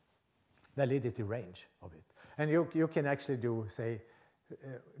validity range of it. And you can actually do, say,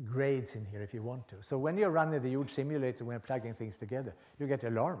 grades in here if you want to. So when you're running the huge simulator, when you're plugging things together, you get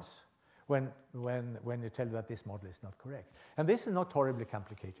alarms when you tell that this model is not correct. And this is not horribly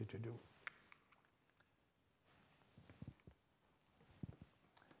complicated to do.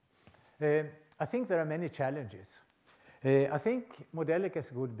 I think there are many challenges. I think Modelica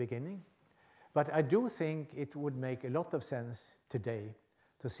is a good beginning, but I do think it would make a lot of sense today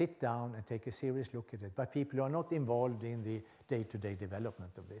to sit down and take a serious look at it by people who are not involved in the day-to-day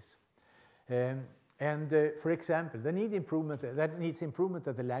development of this. For example, that needs improvement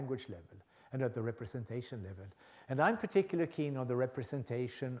at the language level and at the representation level. And I'm particularly keen on the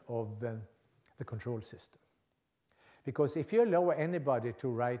representation of the control system. Because if you allow anybody to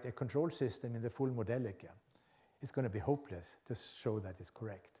write a control system in the full Modelica, it's going to be hopeless to show that it's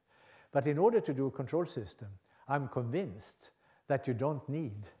correct. But in order to do a control system, I'm convinced that you don't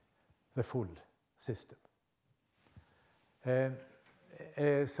need the full system.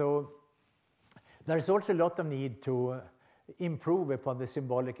 So there's also a lot of need to improve upon the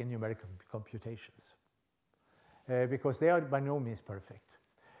symbolic and numerical computations, because they are by no means perfect.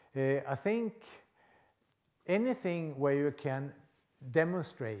 I think anything where you can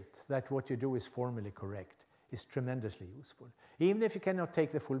demonstrate that what you do is formally correct is tremendously useful. Even if you cannot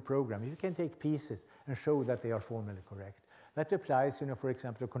take the full program, you can take pieces and show that they are formally correct. That applies, for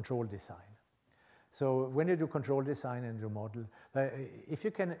example, to control design. So when you do control design and do model, if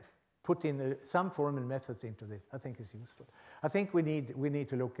you can put in some formal methods into this, I think it's useful. I think we need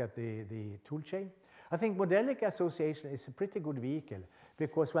to look at the tool chain. I think Modelica Association is a pretty good vehicle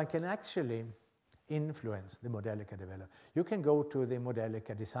because one can actually influence the Modelica development. You can go to the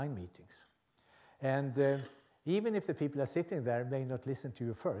Modelica design meetings. And even if the people are sitting there may not listen to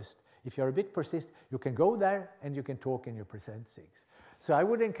you first, if you're a bit persistent, you can go there and you can talk and you present things. So I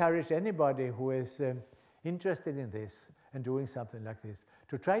would encourage anybody who is interested in this and doing something like this,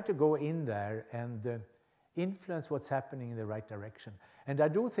 to try to go in there and influence what's happening in the right direction. And I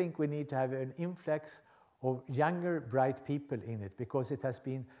do think we need to have an influx of younger, bright people in it, because it has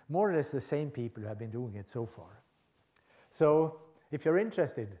been more or less the same people who have been doing it so far. So if you're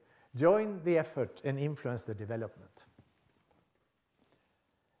interested, join the effort and influence the development.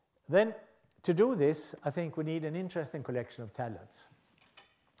 Then, to do this, I think we need an interesting collection of talents.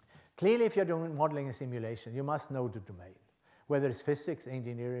 Clearly, if you're doing modeling and simulation, you must know the domain, whether it's physics,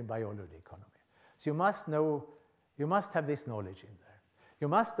 engineering, biology, economy. So you must have this knowledge in there. You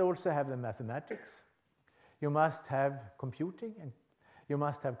must also have the mathematics. You must have computing, and you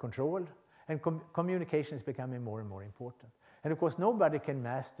must have control, and communication is becoming more and more important. And of course, nobody can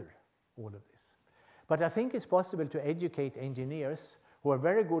master all of this. But I think it's possible to educate engineers who are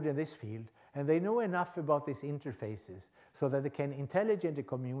very good in this field, and they know enough about these interfaces so that they can intelligently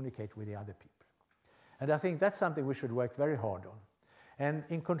communicate with the other people. And I think that's something we should work very hard on. And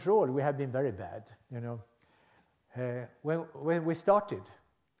in control, we have been very bad. You know, when we started,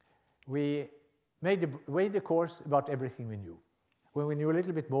 we made a course about everything we knew. When we knew a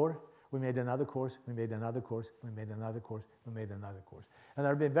little bit more, we made another course, we made another course, we made another course, we made another course. And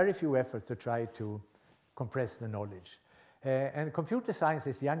there have been very few efforts to try to compress the knowledge. And computer science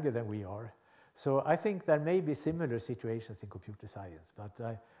is younger than we are. So I think there may be similar situations in computer science. But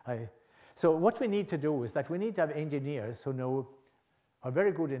so what we need to do is that we need to have engineers who are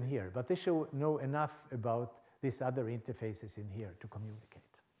very good in here, but they should know enough about these other interfaces in here to communicate.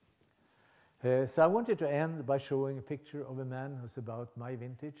 So I wanted to end by showing a picture of a man who's about my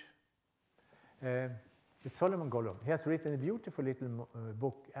vintage. It's Solomon Gollum. He has written a beautiful little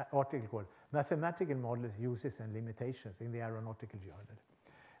article called Mathematical Models, Uses and Limitations in the Aeronautical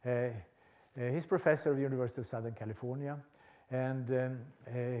Journal. He's professor of the University of Southern California, and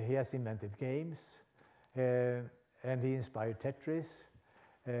he has invented games, and he inspired Tetris,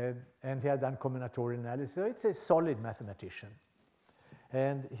 and he had done combinatorial analysis. So it's a solid mathematician.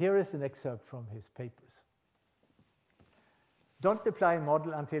 And here is an excerpt from his papers. Don't apply a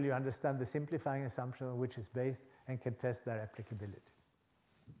model until you understand the simplifying assumption on which it's based and can test their applicability.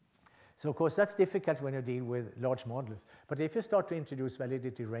 So, of course, that's difficult when you deal with large models. But if you start to introduce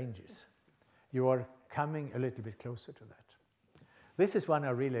validity ranges, you are coming a little bit closer to that. This is one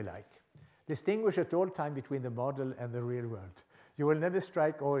I really like. Distinguish at all time between the model and the real world. You will never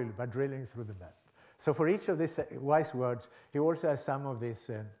strike oil by drilling through the map. So for each of these wise words, he also has some of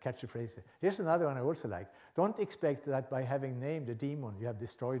these catchy phrases. Here's another one I also like. Don't expect that by having named a demon, you have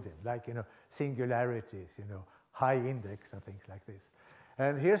destroyed him, like, singularities, high index and things like this.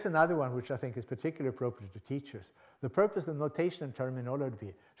 And here's another one which I think is particularly appropriate to teachers. The purpose of notation and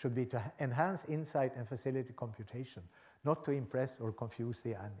terminology should be to enhance insight and facilitate computation, not to impress or confuse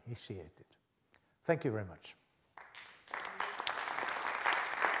the uninitiated. Thank you very much.